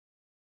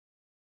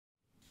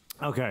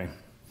Okay.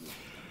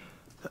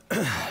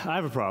 I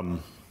have a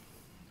problem.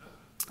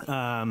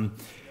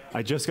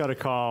 I just got a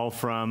call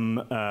from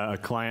a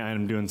client.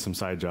 I'm doing some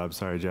side jobs.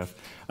 Sorry, Jeff.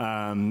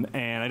 And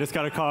I just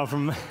got a call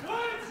from.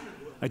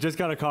 I just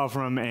got a call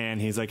from him,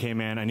 and he's like, "Hey,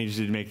 man, I need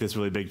you to make this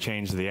really big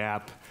change to the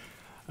app.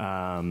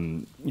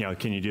 Can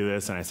you do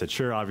this?" And I said,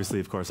 "Sure. Obviously,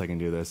 of course, I can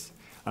do this."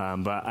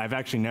 But I've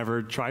actually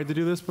never tried to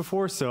do this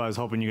before, so I was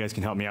hoping you guys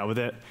can help me out with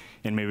it,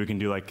 and maybe we can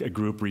do like a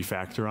group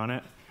refactor on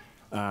it.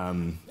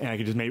 And I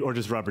could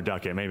just rubber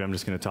duck it. Maybe I'm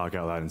just going to talk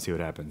out loud and see what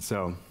happens.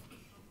 So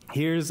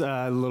here's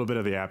a little bit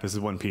of the app. This is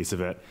one piece of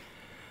it.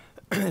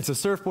 It's a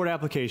surfboard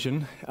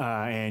application,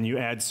 and you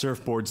add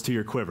surfboards to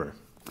your quiver.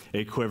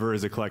 A quiver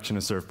is a collection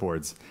of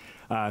surfboards.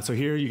 So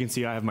here you can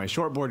see I have my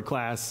shortboard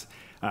class.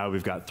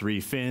 We've got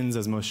 3 fins,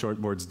 as most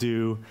shortboards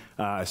do.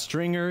 A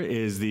stringer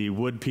is the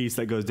wood piece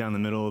that goes down the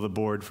middle of the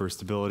board for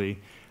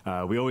stability.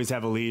 We always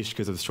have a leash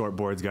because of the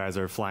shortboards. Guys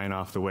are flying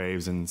off the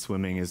waves and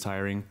swimming is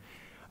tiring.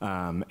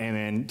 And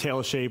then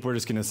tail shape, we're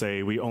just going to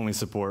say we only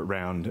support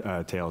round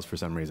tails for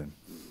some reason.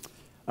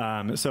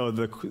 So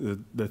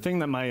the thing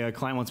that my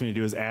client wants me to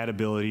do is add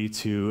ability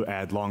to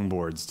add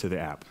longboards to the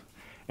app.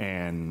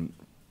 And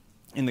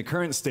in the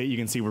current state, you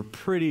can see we're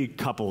pretty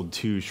coupled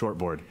to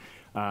shortboard.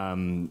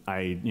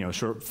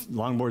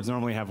 Longboards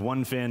normally have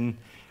 1 fin,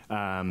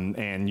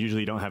 and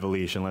usually don't have a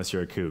leash unless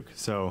you're a kook.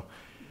 So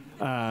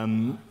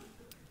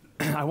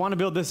I want to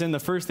build this in. The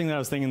first thing that I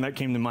was thinking that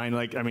came to mind,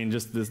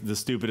 just the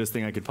stupidest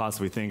thing I could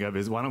possibly think of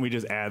is why don't we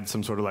just add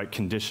some sort of like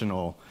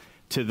conditional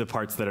to the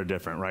parts that are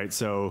different, right?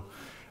 So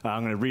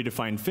I'm going to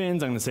redefine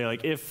fins. I'm going to say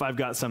like if I've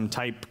got some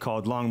type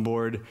called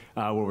longboard,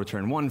 we'll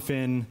return 1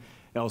 fin.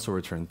 Else will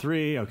return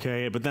 3,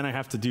 okay? But then I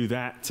have to do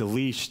that to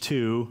leash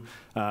too.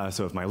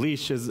 So if my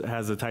leash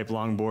has a type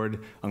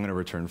longboard, I'm going to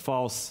return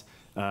false.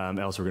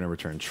 Else we're going to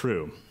return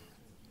true.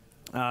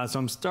 So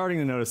I'm starting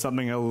to notice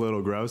something a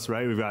little gross,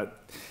 right? We've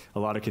got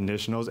a lot of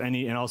conditionals.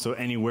 And also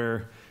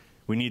anywhere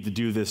we need to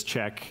do this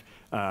check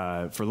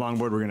for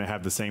longboard, we're going to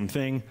have the same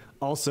thing.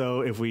 Also,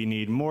 if we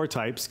need more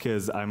types,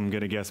 because I'm going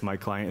to guess my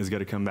client is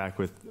going to come back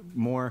with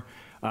more,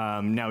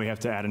 now we have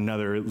to add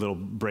another little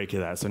break to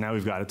that. So now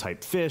we've got a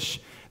type fish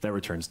that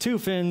returns 2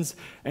 fins,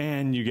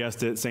 and you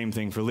guessed it, same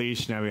thing for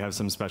leash. Now we have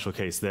some special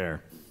case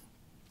there.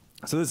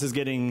 So this is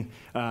getting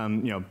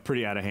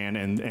pretty out of hand,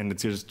 and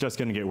it's just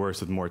going to get worse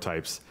with more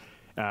types.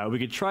 We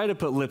could try to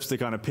put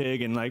lipstick on a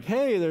pig and like,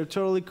 hey, they're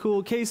totally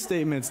cool case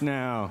statements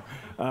now.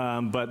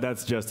 But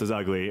that's just as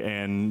ugly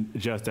and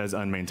just as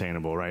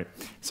unmaintainable, right?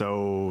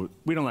 So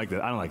we don't like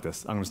that. I don't like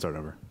this. I'm going to start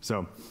over.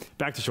 So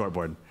back to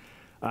shortboard.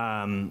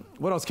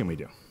 What else can we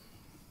do?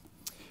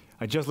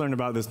 I just learned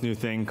about this new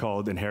thing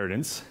called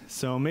inheritance,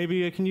 so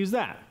maybe I can use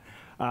that.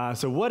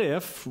 So what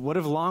if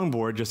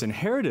longboard just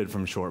inherited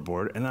from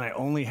shortboard, and then I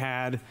only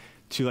had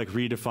to like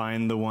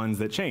redefine the ones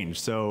that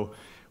changed? So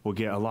we'll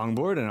get a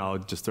longboard, and I'll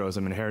just throw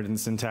some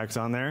inheritance syntax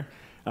on there,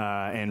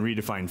 and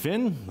redefine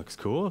fin. Looks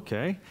cool,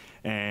 okay.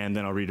 And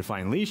then I'll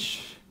redefine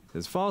leash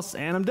is false,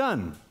 and I'm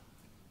done.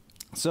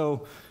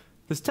 So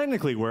this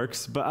technically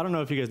works, but I don't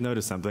know if you guys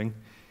noticed something.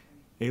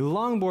 A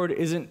longboard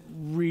isn't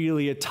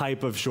really a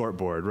type of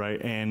shortboard,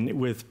 right? And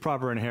with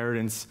proper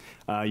inheritance,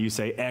 you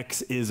say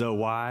X is a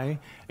Y,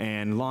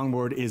 and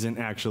longboard isn't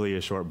actually a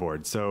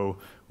shortboard. So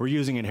we're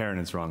using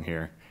inheritance wrong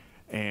here.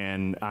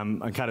 And I'm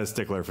kind of a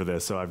stickler for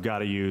this, so I've got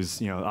to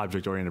use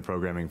object-oriented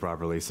programming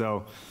properly.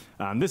 So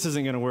this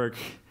isn't going to work,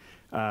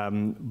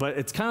 but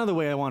it's kind of the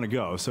way I want to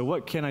go. So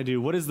what can I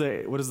do? What is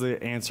the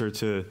answer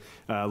to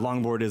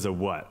longboard is a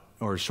what,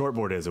 or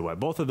shortboard is a what?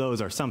 Both of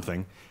those are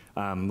something.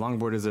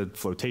 Longboard is a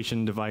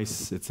flotation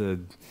device. It's a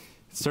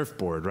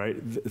surfboard, right?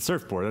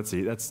 Surfboard,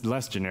 that's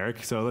less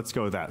generic, so let's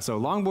go with that. So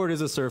longboard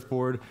is a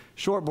surfboard,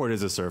 shortboard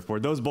is a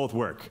surfboard. Those both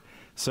work.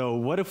 So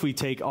what if we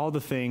take all the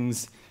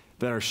things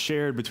that are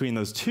shared between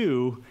those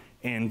two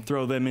and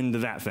throw them into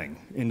that thing,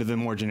 into the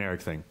more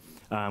generic thing?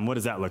 What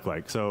does that look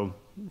like? So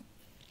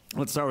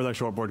let's start with our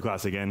shortboard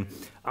class again.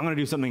 I'm going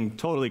to do something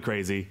totally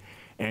crazy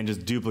and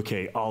just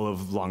duplicate all of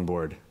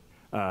longboard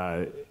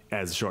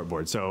as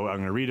shortboard. So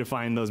I'm going to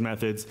redefine those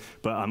methods,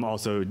 but I'm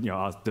also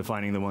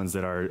defining the ones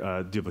that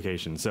are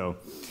duplication. So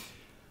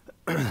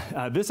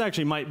this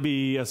actually might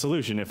be a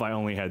solution if I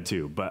only had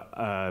 2, but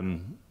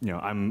I'm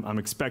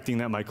expecting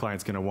that my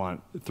client's going to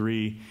want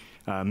 3,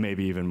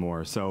 maybe even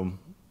more. So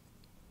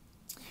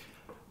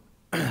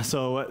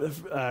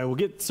we'll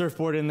get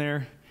surfboard in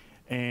there,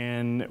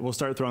 and we'll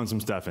start throwing some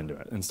stuff into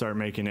it and start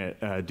making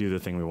it do the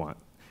thing we want.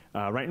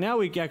 Right now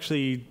we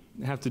actually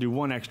have to do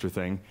one extra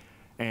thing,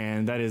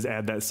 and that is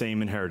add that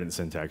same inheritance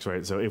syntax,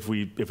 right? So if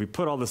we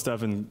put all the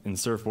stuff in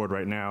surfboard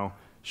right now,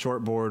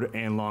 shortboard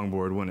and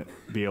longboard wouldn't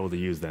be able to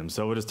use them.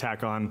 So we'll just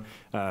tack on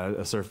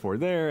a surfboard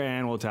there,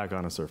 and we'll tack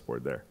on a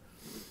surfboard there.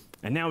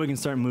 And now we can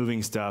start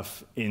moving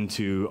stuff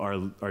into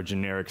our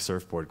generic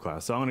surfboard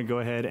class. So I'm going to go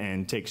ahead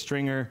and take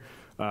stringer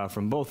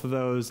from both of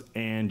those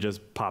and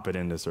just pop it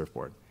into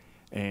surfboard.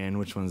 And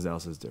which ones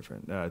else is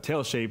different?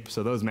 Tail shape,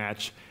 so those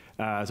match.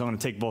 So I'm going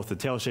to take both the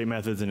tail shape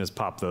methods and just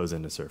pop those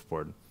into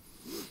surfboard.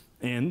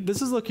 And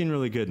this is looking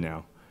really good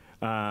now.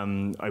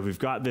 We've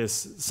got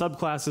this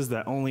subclasses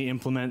that only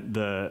implement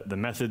the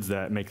methods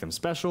that make them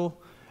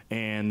special.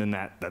 And then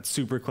that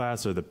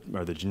superclass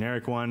or the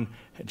generic one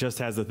just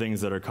has the things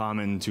that are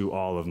common to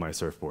all of my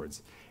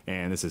surfboards.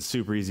 And this is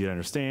super easy to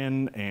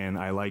understand, and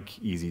I like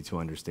easy to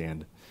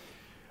understand.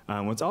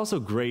 What's also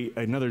great,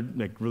 another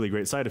really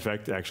great side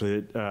effect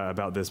actually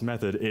about this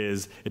method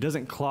is it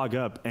doesn't clog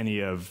up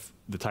any of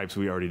the types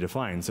we already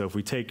defined. So if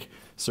we take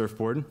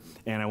surfboard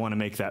and I want to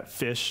make that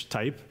fish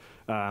type,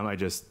 I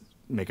just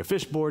make a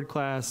fish board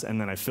class and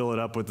then I fill it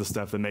up with the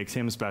stuff that makes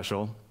him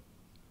special.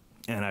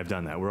 And I've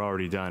done that. We're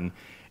already done.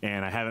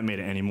 And I haven't made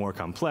it any more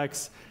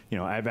complex.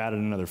 I've added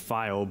another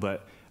file,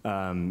 but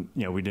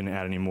we didn't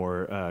add any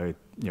more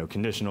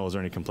conditionals or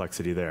any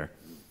complexity there.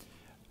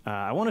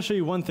 I want to show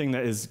you one thing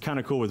that is kind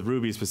of cool with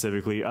Ruby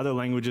specifically. Other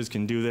languages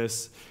can do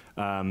this.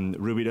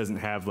 Ruby doesn't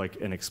have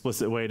like an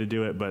explicit way to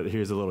do it, but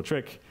here's a little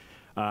trick.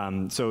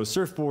 So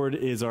surfboard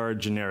is our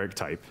generic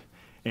type,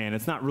 and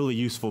it's not really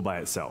useful by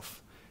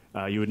itself.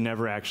 You would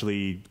never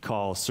actually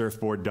call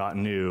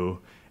surfboard.new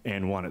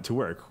and want it to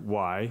work.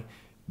 Why?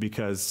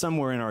 Because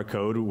somewhere in our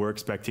code we're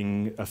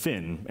expecting a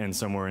fin, and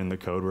somewhere in the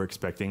code we're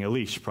expecting a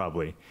leash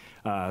probably.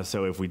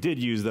 So if we did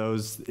use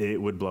those,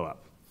 it would blow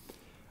up.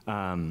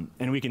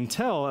 And we can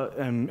tell,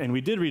 and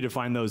we did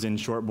redefine those in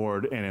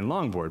shortboard and in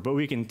longboard, but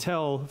we can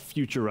tell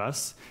future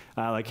us,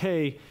 like,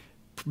 hey,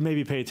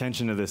 maybe pay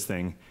attention to this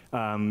thing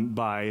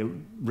by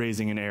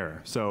raising an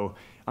error. So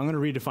I'm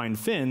going to redefine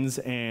fins,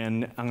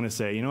 and I'm going to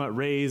say, you know what,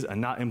 raise a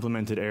not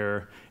implemented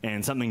error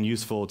and something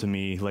useful to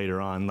me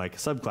later on, like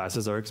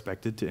subclasses are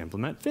expected to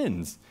implement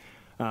fins.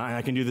 And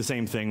I can do the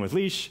same thing with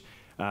leash,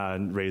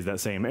 raise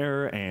that same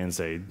error and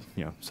say,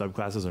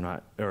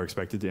 subclasses are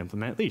expected to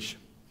implement leash.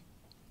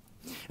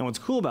 And what's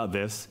cool about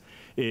this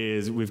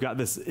is we've got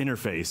this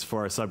interface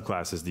for our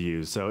subclasses to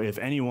use. So if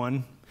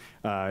anyone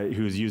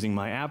who's using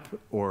my app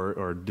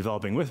or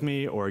developing with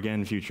me, or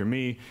again, future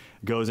me,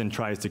 goes and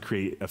tries to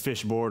create a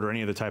fish board or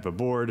any other type of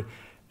board,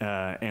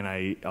 and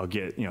I'll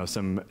get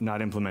some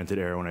not implemented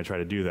error when I try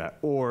to do that.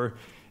 Or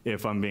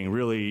if I'm being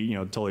really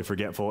totally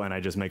forgetful and I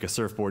just make a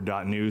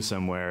surfboard.new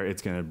somewhere,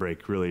 it's going to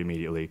break really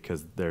immediately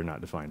because they're not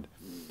defined.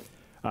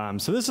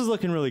 So this is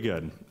looking really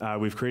good.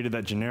 We've created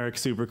that generic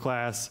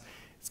superclass.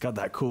 It's got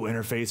that cool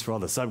interface for all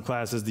the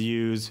subclasses to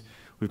use.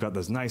 We've got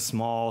those nice,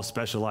 small,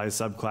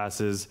 specialized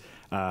subclasses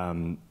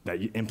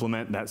that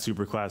implement that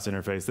superclass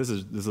interface. This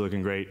is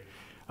looking great.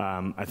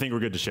 I think we're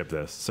good to ship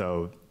this.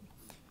 So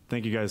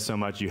thank you guys so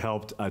much. You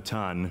helped a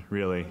ton,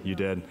 really. You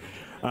did.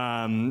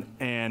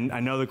 And I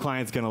know the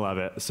client's going to love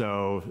it.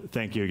 So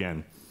thank you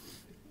again.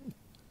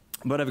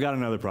 But I've got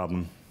another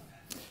problem.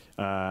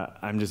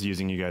 I'm just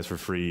using you guys for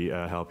free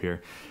help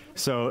here.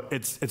 So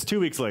it's 2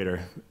 weeks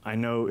later. I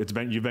know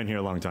you've been here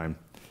a long time.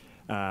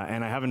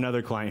 And I have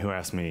another client who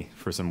asked me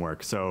for some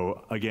work.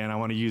 So again, I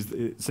want to use,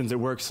 since it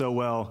works so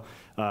well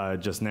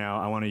just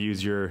now, I want to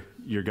use your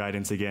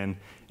guidance again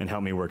and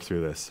help me work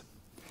through this.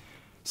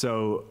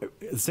 So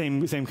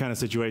same kind of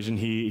situation.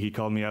 He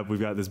called me up.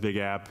 We've got this big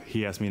app.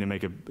 He asked me to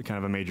make a kind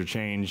of a major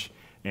change,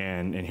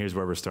 and here's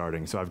where we're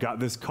starting. So I've got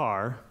this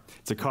car.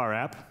 It's a car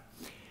app,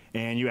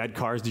 and you add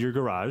cars to your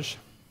garage.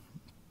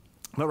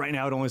 But right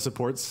now it only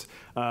supports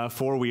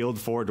four-wheeled,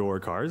 four-door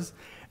cars,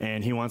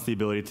 and he wants the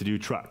ability to do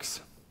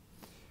trucks.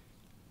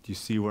 Do you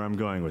see where I'm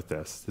going with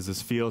this? Does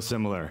this feel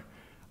similar?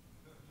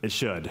 It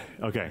should.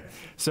 Okay.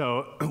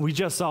 So we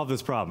just solved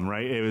this problem,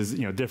 right? It was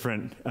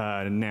different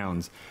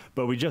nouns,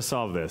 but we just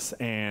solved this.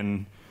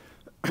 And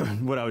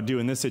what I would do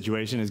in this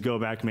situation is go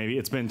back. Maybe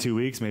it's been 2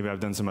 weeks. Maybe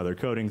I've done some other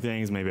coding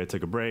things. Maybe I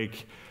took a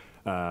break.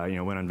 Went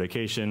on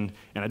vacation,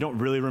 and I don't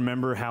really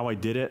remember how I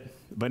did it.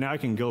 But now I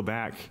can go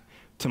back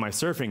to my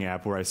surfing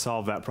app where I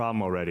solved that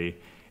problem already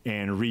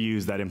and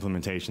reuse that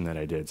implementation that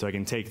I did. So I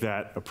can take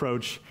that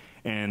approach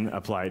and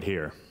apply it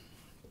here.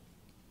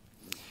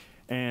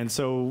 And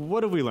so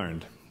what have we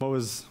learned? What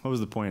was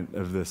the point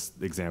of this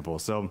example?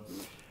 So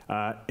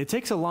it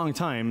takes a long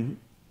time,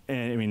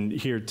 and I mean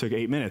here it took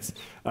 8 minutes,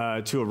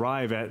 to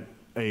arrive at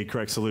a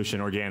correct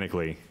solution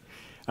organically.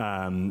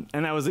 And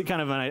that was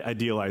kind of an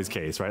idealized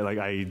case, right?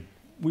 Like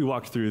we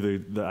walked through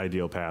the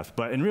ideal path.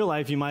 But in real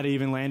life, you might have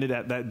even landed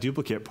at that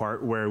duplicate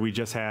part where we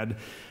just had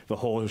the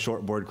whole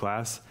shortboard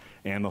class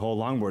and the whole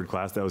longboard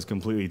class that was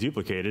completely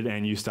duplicated,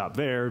 and you stop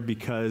there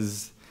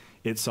because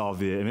it solved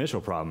the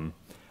initial problem.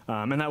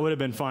 And that would have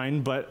been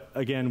fine, but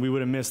again, we would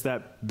have missed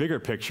that bigger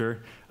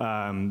picture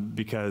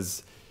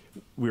because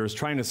we were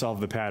trying to solve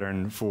the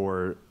pattern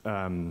for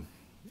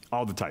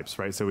all the types,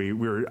 right? So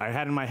I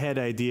had in my head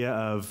the idea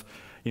of,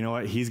 you know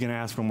what, he's going to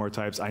ask for more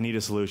types. I need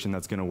a solution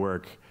that's going to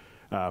work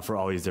for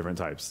all these different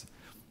types.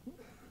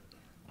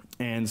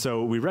 And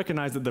so we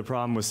recognized that the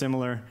problem was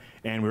similar,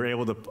 and we were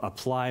able to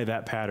apply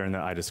that pattern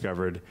that I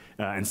discovered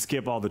and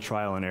skip all the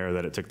trial and error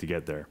that it took to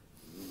get there.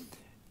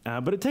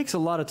 But it takes a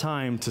lot of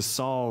time to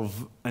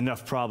solve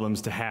enough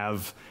problems to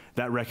have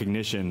that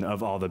recognition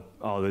of all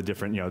the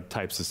different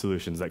types of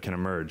solutions that can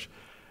emerge.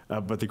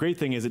 But the great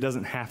thing is it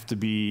doesn't have to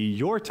be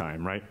your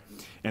time, right?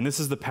 And this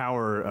is the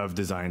power of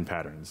design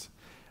patterns.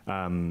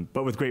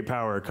 But with great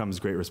power comes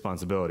great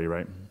responsibility,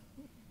 right?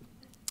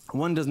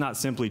 One does not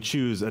simply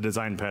choose a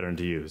design pattern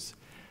to use.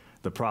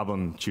 The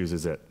problem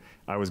chooses it.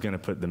 I was going to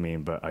put the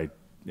meme, but I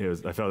felt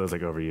it was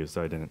like overused,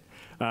 so I didn't.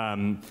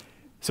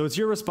 So it's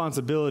your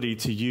responsibility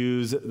to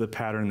use the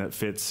pattern that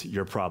fits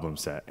your problem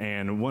set.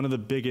 And one of the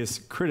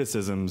biggest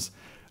criticisms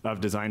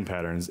of design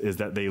patterns is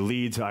that they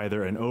lead to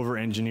either an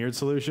over-engineered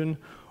solution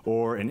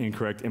or an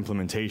incorrect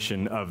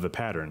implementation of the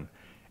pattern.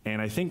 And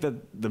I think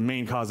that the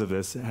main cause of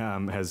this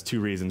has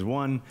two reasons.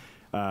 One,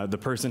 the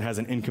person has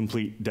an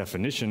incomplete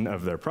definition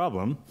of their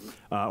problem,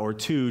 or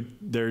two,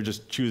 they're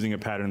just choosing a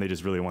pattern they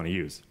just really want to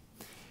use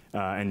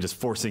and just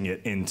forcing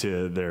it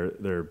into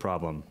their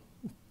problem.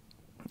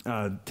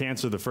 To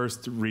answer the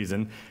first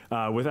reason,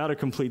 without a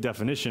complete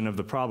definition of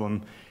the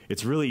problem,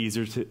 it's really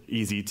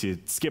easy to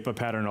skip a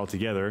pattern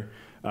altogether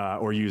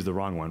or use the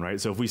wrong one,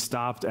 right? So if we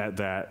stopped at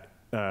that,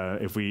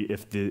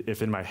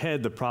 if in my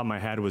head the problem I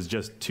had was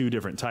just two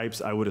different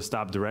types, I would have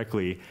stopped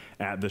directly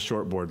at the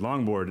shortboard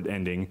longboard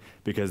ending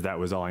because that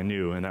was all I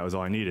knew and that was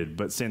all I needed.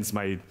 But since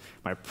my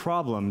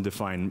problem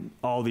defined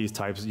all these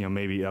types,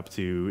 maybe up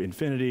to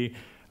infinity,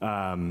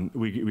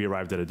 we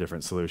arrived at a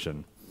different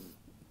solution.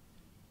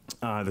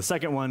 The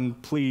second one,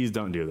 please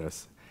don't do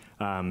this.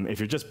 If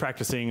you're just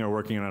practicing or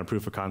working on a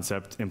proof of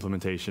concept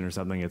implementation or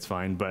something, it's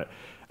fine. But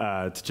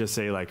to just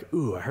say like,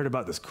 ooh, I heard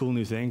about this cool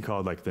new thing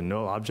called like the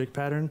null object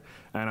pattern,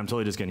 and I'm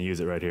totally just going to use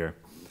it right here,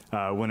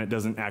 when it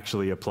doesn't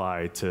actually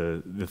apply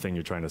to the thing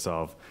you're trying to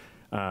solve.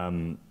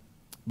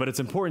 But it's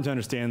important to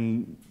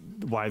understand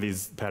why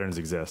these patterns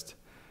exist.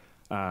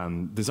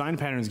 Design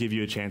patterns give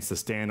you a chance to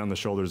stand on the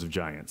shoulders of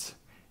giants.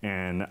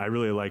 And I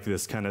really like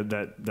this kind of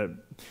that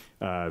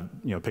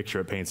picture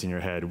it paints in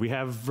your head. We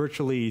have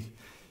virtually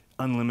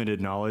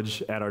unlimited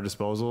knowledge at our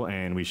disposal,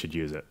 and we should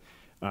use it.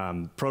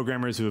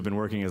 Programmers who have been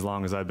working as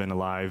long as I've been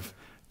alive,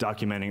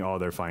 documenting all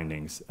their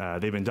findings.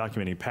 They've been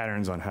documenting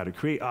patterns on how to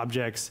create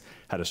objects,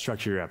 how to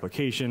structure your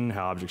application,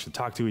 how objects should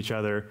talk to each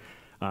other,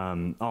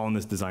 all in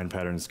this design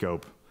pattern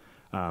scope.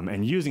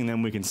 And using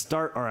them, we can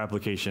start our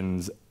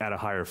applications at a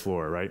higher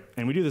floor, right?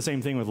 And we do the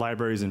same thing with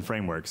libraries and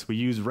frameworks. We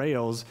use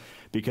Rails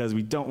because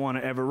we don't want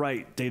to ever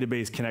write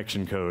database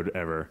connection code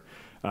ever.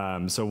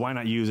 So why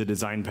not use a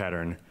design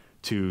pattern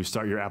to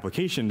start your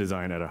application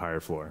design at a higher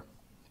floor?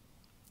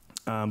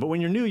 But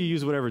when you're new, you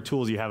use whatever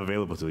tools you have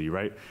available to you,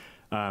 right?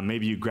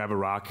 Maybe you grab a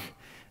rock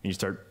and you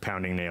start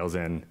pounding nails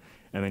in,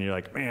 and then you're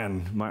like,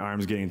 man, my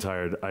arm's getting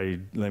tired.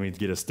 Let me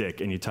get a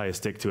stick, and you tie a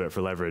stick to it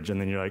for leverage, and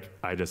then you're like,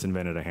 I just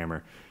invented a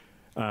hammer.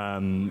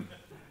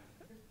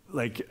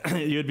 Like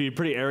you'd be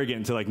pretty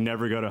arrogant to like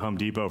never go to Home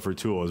Depot for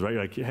tools, right?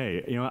 You're like,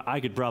 hey, I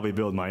could probably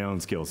build my own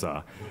skill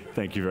saw.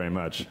 Thank you very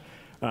much.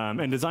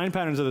 And design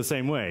patterns are the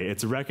same way.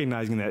 It's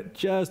recognizing that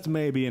just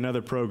maybe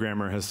another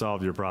programmer has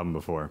solved your problem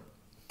before.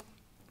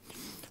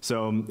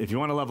 So if you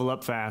want to level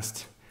up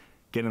fast,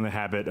 get in the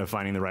habit of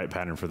finding the right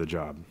pattern for the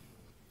job.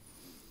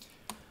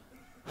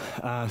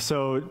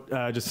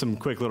 Just some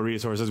quick little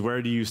resources.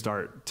 Where do you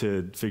start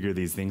to figure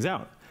these things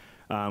out?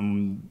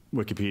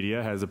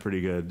 Wikipedia has a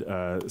pretty good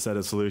set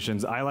of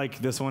solutions. I like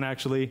this one,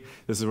 actually.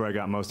 This is where I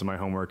got most of my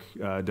homework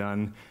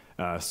done.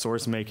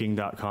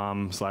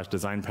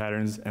 Sourcemaking.com/design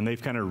patterns, and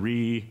they've kind of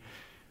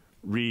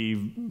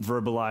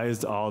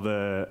re-verbalized all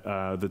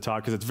the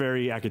talk, because it's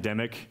very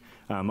academic.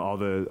 All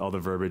the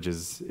verbiage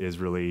is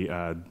really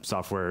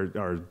software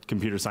or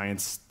computer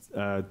science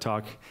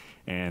talk,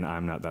 and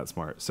I'm not that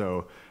smart.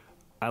 So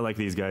I like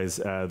these guys.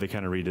 They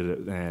kind of redid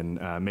it and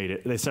made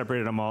it. They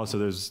separated them all. So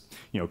there's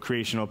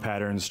creational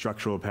patterns,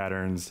 structural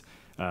patterns,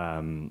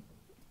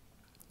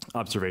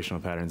 observational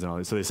patterns, and all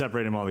these. So they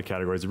separated them all the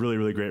categories. Really,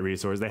 really great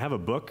resource. They have a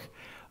book,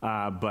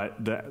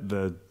 but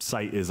the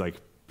site is like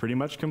pretty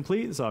much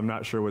complete. So I'm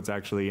not sure what's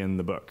actually in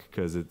the book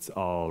because it's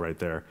all right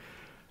there.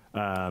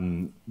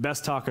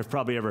 Best talk I've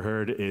probably ever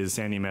heard is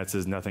Sandy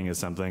Metz's "Nothing is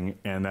Something,"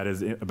 and that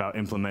is about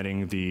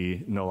implementing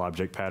the null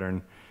object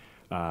pattern.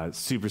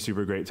 Super,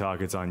 super great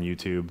talk. It's on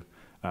YouTube.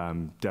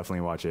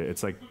 Definitely watch it.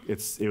 It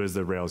was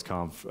the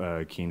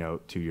RailsConf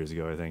keynote 2 years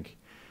ago, I think.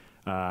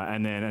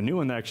 And then a new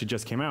one that actually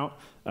just came out,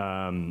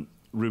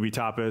 Ruby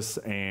Tapas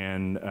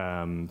and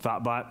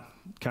Thoughtbot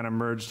kind of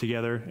merged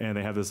together, and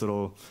they have this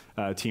little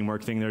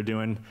teamwork thing they're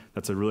doing.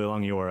 That's a really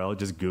long URL.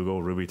 Just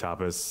Google Ruby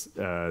Tapas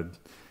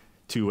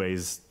 2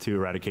 ways to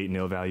eradicate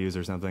nil values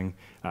or something.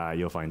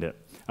 You'll find it.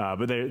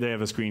 But they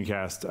have a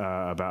screencast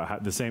about how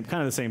the same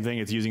thing.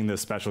 It's using the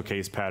special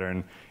case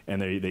pattern,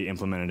 and they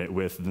implemented it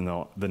with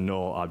the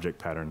null object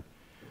pattern.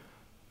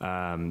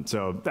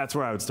 So that's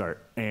where I would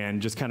start,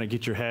 and just kind of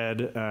get your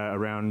head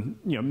around,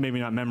 maybe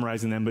not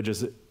memorizing them, but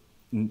just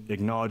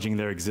acknowledging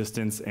their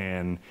existence.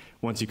 And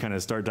once you kind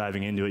of start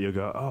diving into it, you'll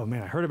go, oh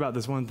man, I heard about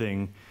this one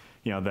thing,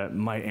 that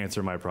might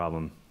answer my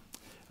problem,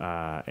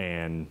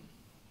 and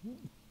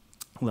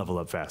level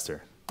up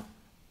faster.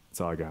 That's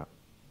all I got.